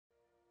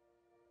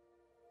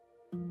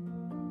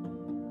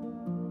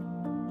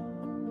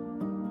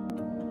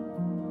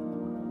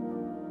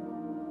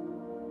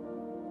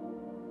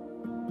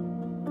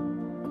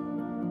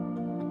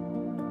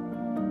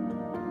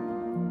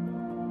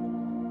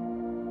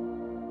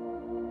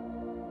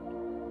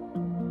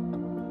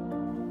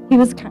He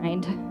was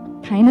kind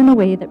in a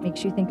way that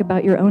makes you think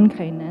about your own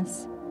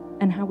kindness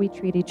and how we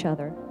treat each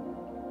other.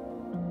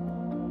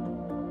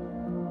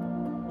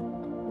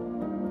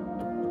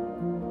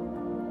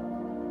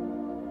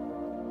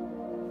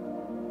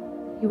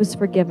 He was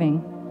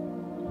forgiving.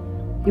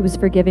 He was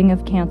forgiving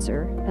of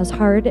cancer, as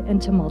hard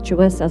and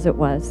tumultuous as it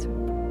was.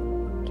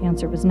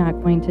 Cancer was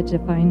not going to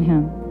define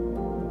him.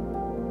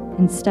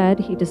 Instead,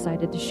 he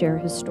decided to share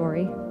his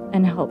story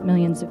and help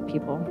millions of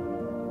people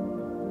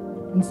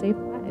and save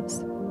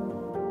lives.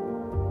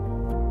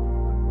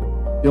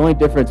 The only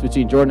difference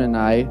between Jordan and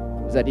I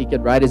is that he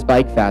could ride his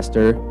bike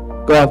faster,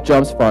 go off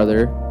jumps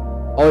farther,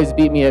 always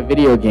beat me at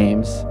video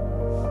games,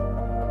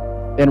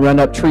 and run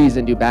up trees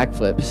and do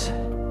backflips.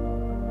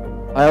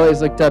 I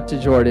always looked up to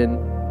Jordan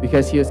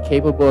because he was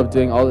capable of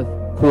doing all the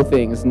cool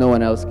things no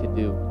one else could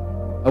do.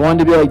 I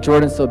wanted to be like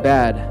Jordan so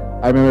bad.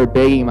 I remember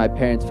begging my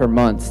parents for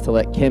months to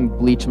let Kim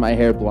bleach my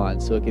hair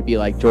blonde so it could be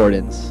like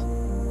Jordan's.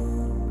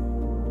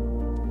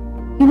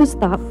 He was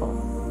thoughtful.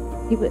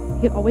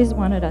 He always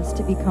wanted us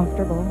to be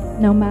comfortable,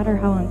 no matter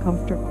how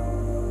uncomfortable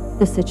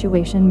the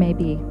situation may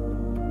be.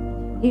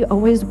 He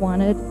always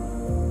wanted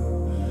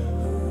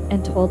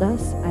and told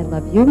us, "I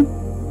love you,"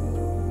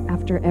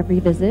 after every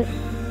visit,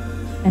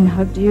 and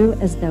hugged you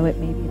as though it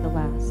may be the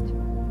last.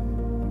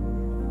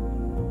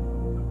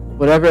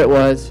 Whatever it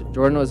was,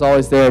 Jordan was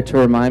always there to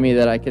remind me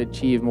that I could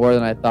achieve more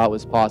than I thought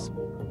was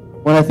possible.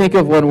 When I think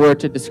of one word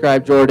to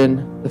describe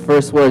Jordan, the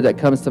first word that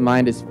comes to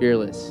mind is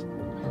fearless.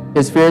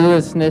 His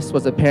fearlessness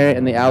was apparent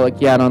in the outlook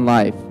he had on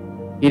life.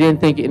 He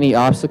didn't think any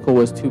obstacle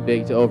was too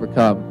big to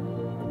overcome.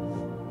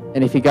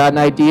 And if he got an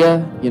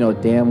idea, you know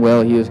damn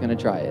well he was going to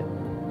try it.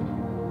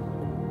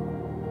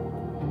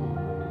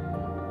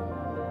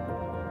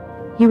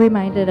 He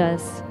reminded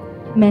us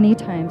many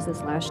times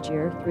this last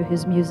year through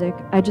his music,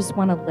 "I just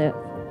want to live,"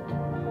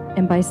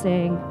 and by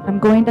saying, "I'm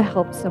going to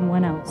help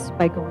someone else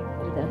by going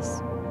through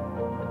this."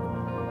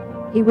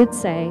 He would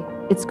say,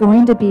 "It's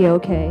going to be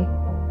okay,"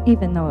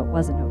 even though it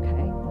wasn't okay.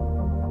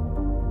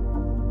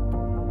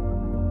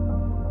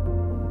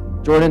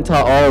 Jordan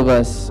taught all of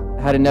us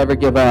how to never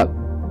give up,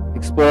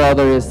 explore all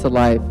there is to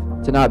life,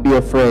 to not be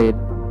afraid,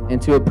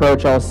 and to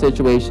approach all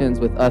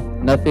situations with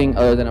nothing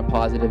other than a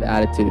positive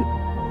attitude.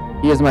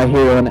 He is my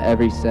hero in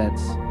every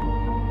sense.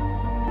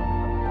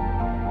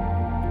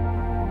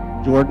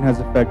 Jordan has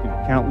affected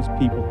countless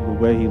people through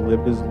the way he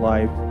lived his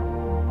life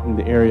in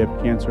the area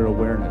of cancer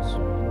awareness.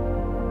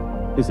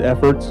 His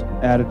efforts,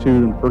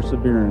 attitude, and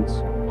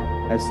perseverance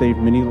has saved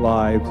many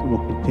lives and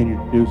will continue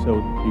to do so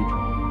in the future.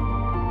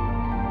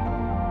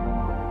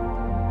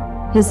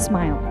 His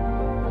smile.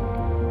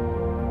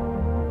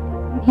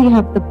 He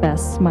had the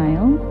best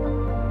smile.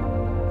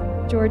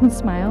 Jordan's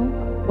smile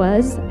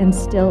was and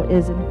still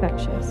is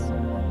infectious.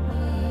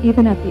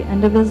 Even at the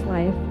end of his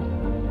life,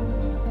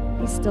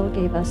 he still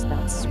gave us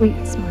that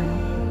sweet smile.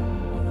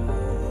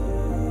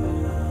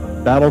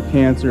 Battle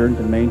cancer and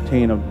to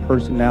maintain a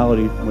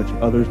personality from which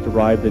others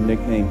derive the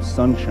nickname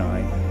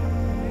Sunshine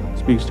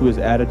speaks to his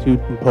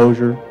attitude,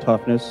 composure,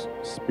 toughness,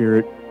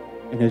 spirit,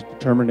 and his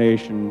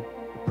determination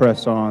to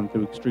press on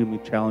through extremely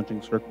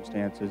challenging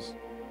circumstances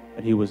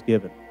that he was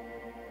given.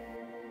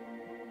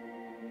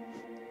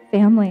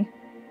 Family.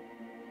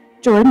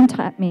 Jordan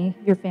taught me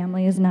your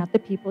family is not the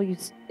people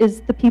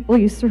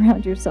you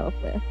surround yourself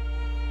with.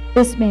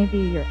 This may be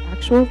your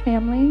actual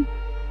family,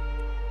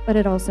 but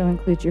it also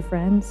includes your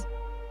friends,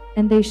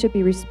 and they should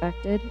be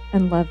respected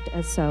and loved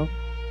as so.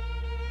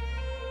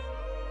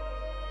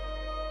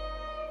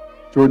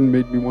 Jordan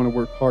made me want to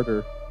work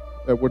harder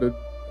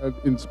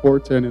in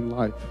sports and in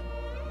life.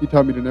 He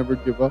taught me to never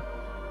give up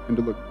and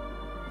to look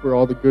for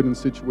all the good in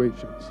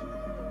situations.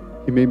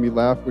 He made me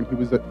laugh when he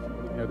was at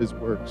his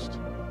worst.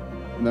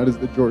 And that is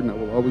the Jordan I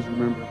will always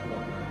remember.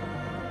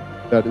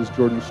 That is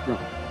Jordan Strong.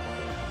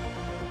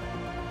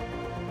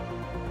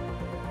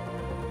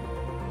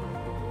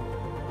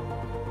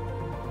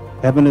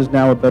 Heaven is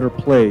now a better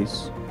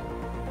place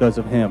because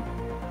of him.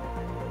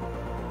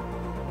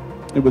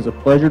 It was a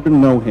pleasure to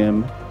know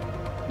him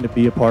and to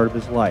be a part of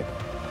his life.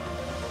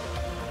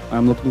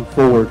 I'm looking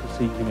forward to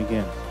seeing him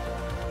again.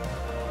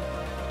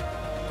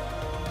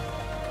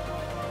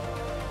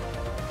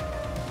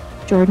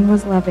 Jordan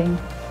was loving.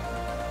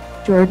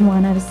 Jordan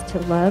wanted us to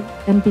love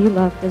and be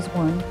loved as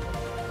one.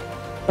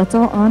 Let's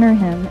all honor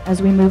him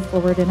as we move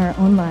forward in our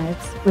own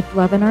lives with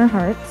love in our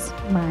hearts,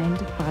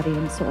 mind, body,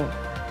 and soul.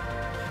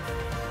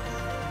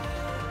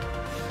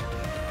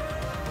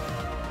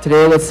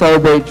 Today, let's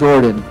celebrate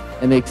Jordan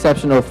and the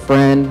exceptional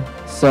friend,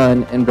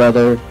 son, and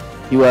brother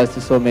he was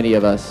to so many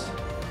of us.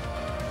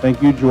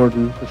 Thank you,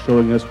 Jordan, for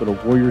showing us what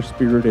a warrior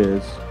spirit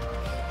is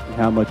and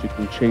how much it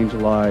can change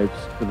lives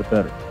for the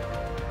better.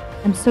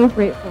 I'm so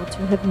grateful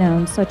to have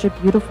known such a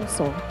beautiful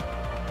soul.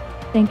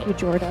 Thank you,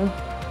 Jordan.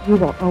 You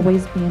will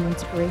always be an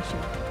inspiration.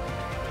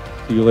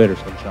 See you later,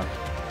 Sunshine.